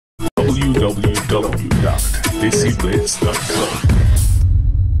www.DESIblitz.com.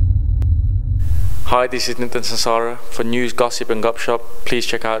 Hi, this is Netan Sansara. For news, gossip and gupshop, please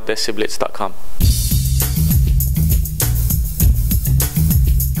check out DESIblitz.com.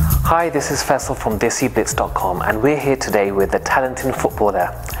 Hi, this is Faisal from DESIblitz.com, and we're here today with the talented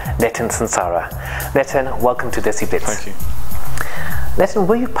footballer Netan Sansara. Netan, welcome to DESIblitz. Thank you. Netan,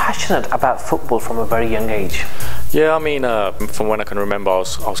 were you passionate about football from a very young age? Yeah, I mean, from when I can remember, I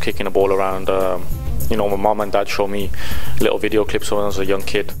was kicking the ball around. You know, my mum and dad showed me little video clips when I was a young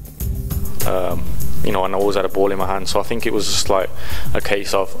kid. You know, and I always had a ball in my hand, so I think it was just like a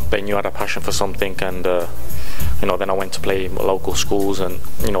case of they knew I had a passion for something, and you know, then I went to play local schools and,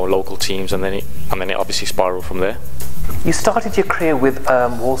 you know, local teams, and then it obviously spiraled from there. You started your career with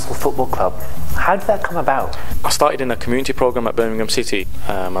Walsall Football Club. How did that come about? I started in a community program at Birmingham City,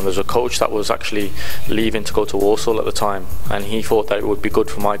 and there was a coach that was actually leaving to go to Walsall at the time, and he thought that it would be good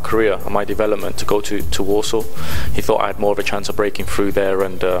for my career and my development to go to Walsall. He thought I had more of a chance of breaking through there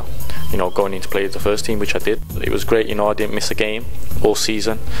and you know, going into play with the first team, which I did. It was great, you know, I didn't miss a game all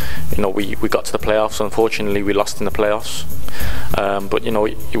season. You know, we got to the playoffs. Unfortunately, we lost in the playoffs, but you know,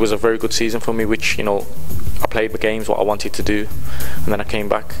 it was a very good season for me, which, you know, I played the games what I wanted to do, and then I came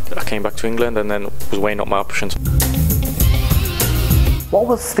back to England, and then was weighing up my options. What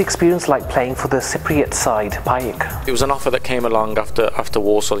was the experience like playing for the Cypriot side, Payik? It was an offer that came along after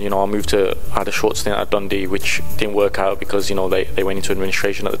Walsall. You know, I had a short stint at Dundee, which didn't work out because, you know, they went into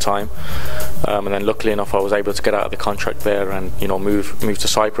administration at the time, and then luckily enough I was able to get out of the contract there and, you know, move to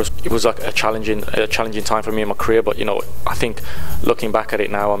Cyprus. It was like a challenging time for me in my career, but, you know, I think looking back at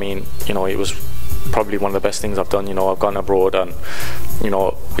it now, I mean, you know, it was probably one of the best things I've done. You know, I've gone abroad, and, you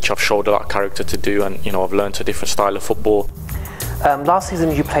know, which I've showed a lot of character to do, and, you know, I've learned a different style of football. Last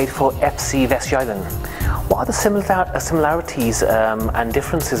season you played for FC West Island. What are the similarities and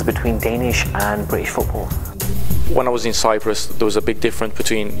differences between Danish and British football? When I was in Cyprus, there was a big difference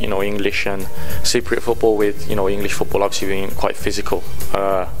between, you know, English and Cypriot football, with, you know, English football obviously being quite physical.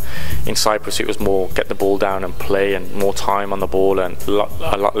 In Cyprus it was more get the ball down and play, and more time on the ball, and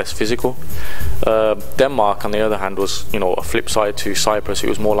a lot less physical. Denmark, on the other hand, was, you know, a flip side to Cyprus. It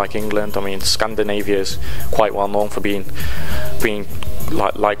was more like England. I mean, Scandinavia is quite well known for being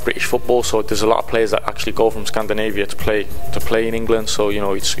like British football, so there's a lot of players that actually go from Scandinavia to play in England. So, you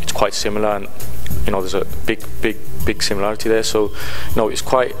know, it's quite similar, and, you know, there's a big similarity there. So, you know, it's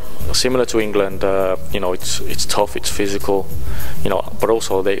quite similar to England. You know, it's tough, it's physical, you know, but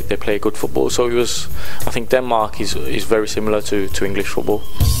also they play good football. So I think Denmark is very similar to English football.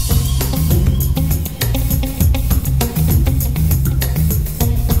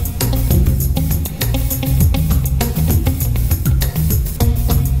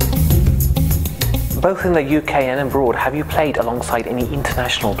 Both in the UK and abroad, have you played alongside any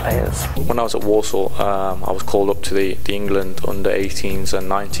international players? When I was at Walsall, I was called up to the England under 18s and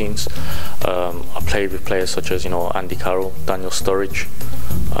 19s. I played with players such as, you know, Andy Carroll, Daniel Sturridge,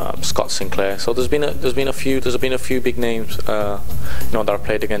 Scott Sinclair. So there's been a few big names, you know, that I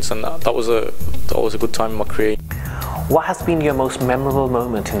played against, and that was a good time in my career. What has been your most memorable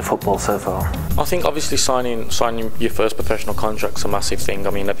moment in football so far? I think obviously signing your first professional contract's a massive thing. I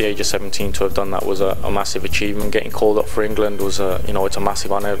mean, at the age of 17 to have done that was a massive achievement. Getting called up for England was you know, it's a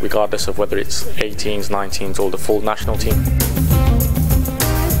massive honour, regardless of whether it's 18s, 19s, or the full national team.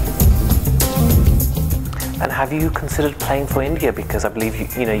 And have you considered playing for India? Because I believe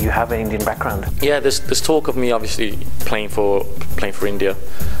you know, you have an Indian background. Yeah, there's talk of me obviously playing for India.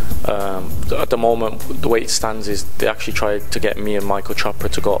 At the moment, the way it stands is they actually tried to get me and Michael Chopra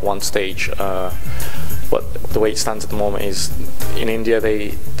to go at one stage, but the way it stands at the moment is in India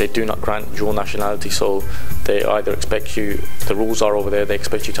they do not grant dual nationality, so they either expect you, the rules are over there, they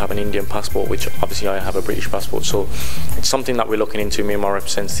expect you to have an Indian passport, which obviously I have a British passport. So it's something that we're looking into, me and my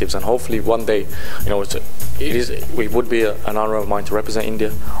representatives, and hopefully one day, you know, it would be an honour of mine to represent India.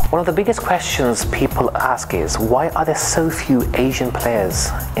 One of the biggest questions people ask is, why are there so few Asian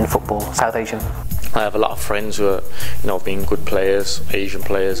players in football, South Asian? I have a lot of friends who are, you know, being good players, Asian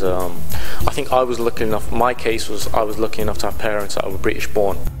players. I think I was lucky enough, my case was I was lucky enough to have parents that were British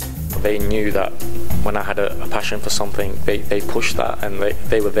born. They knew that when I had a passion for something, they pushed that, and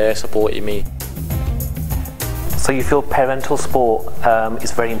they were there supporting me. So you feel parental support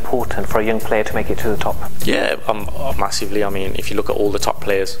is very important for a young player to make it to the top? Yeah, massively. I mean, if you look at all the top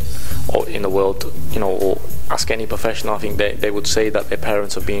players in the world, you know, or ask any professional, I think they would say that their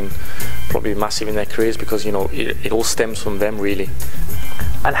parents have been probably massive in their careers, because, you know, it all stems from them, really.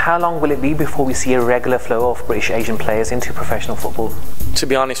 And how long will it be before we see a regular flow of British Asian players into professional football? To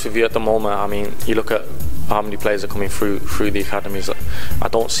be honest with you, at the moment, I mean, you look at how many players are coming through the academies. I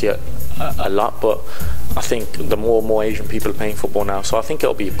don't see a lot, but I think the more and more Asian people are playing football now, so I think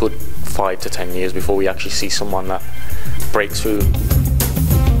it'll be a good 5 to 10 years before we actually see someone that breaks through.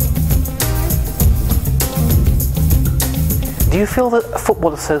 Do you feel that a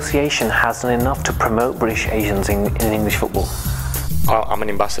football association has done enough to promote British Asians in English football? I'm an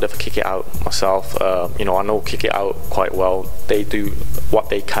ambassador for Kick It Out myself. You know, I know Kick It Out quite well. They do what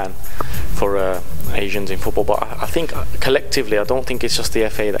they can for Asians in football, but I think collectively, I don't think it's just the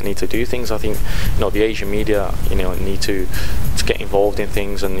FA that need to do things. I think, you know, the Asian media, you know, need to get involved in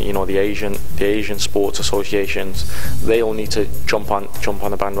things, and you know, the Asian sports associations, they all need to jump on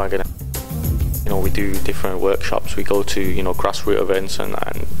the bandwagon. You know, we do different workshops. We go to, you know, grassroots events and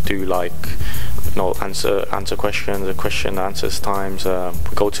do like, you know, answer questions, question answers times.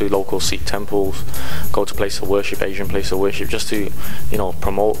 We go to local Sikh temples, go to places of worship, Asian places of worship, just to, you know,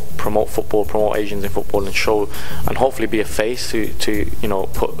 promote football, promote Asians in football, and show, and hopefully be a face to you know,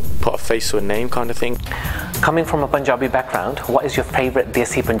 put a face to a name kind of thing. Coming from a Punjabi background, what is your favourite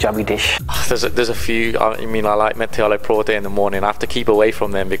desi Punjabi dish? There's a few. I mean, I like methi aloo parathe in the morning. I have to keep away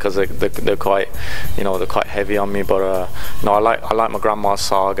from them because they're quite, you know, they're quite heavy on me. But no, I like my grandma's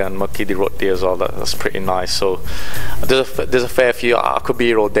saag and makki di roti as well. That's pretty nice. So there's a fair few. I could be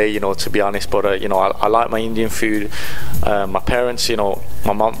here all day, you know, to be honest. But you know, I like my Indian food. My parents, you know,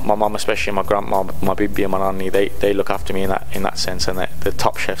 my mum especially, my grandma, my bibi and my nanny, they look after me in that sense, and they're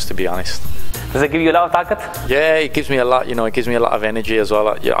top chefs, to be honest. Does it give you a lot of takat? Yeah, it gives me a lot. You know, it gives me a lot of energy as well.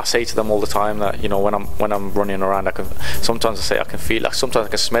 I say to them all the time that, you know, when I'm running around, I can feel, like sometimes I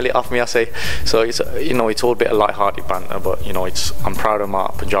can smell it off me. I say, so it's, you know, it's all a bit of light-hearted banter, but you know, I'm proud of my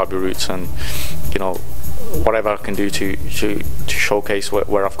Punjabi roots, and you know, whatever I can do to showcase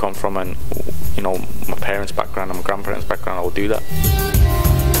where I've come from, and you know, my parents' background and my grandparents' background, I will do that.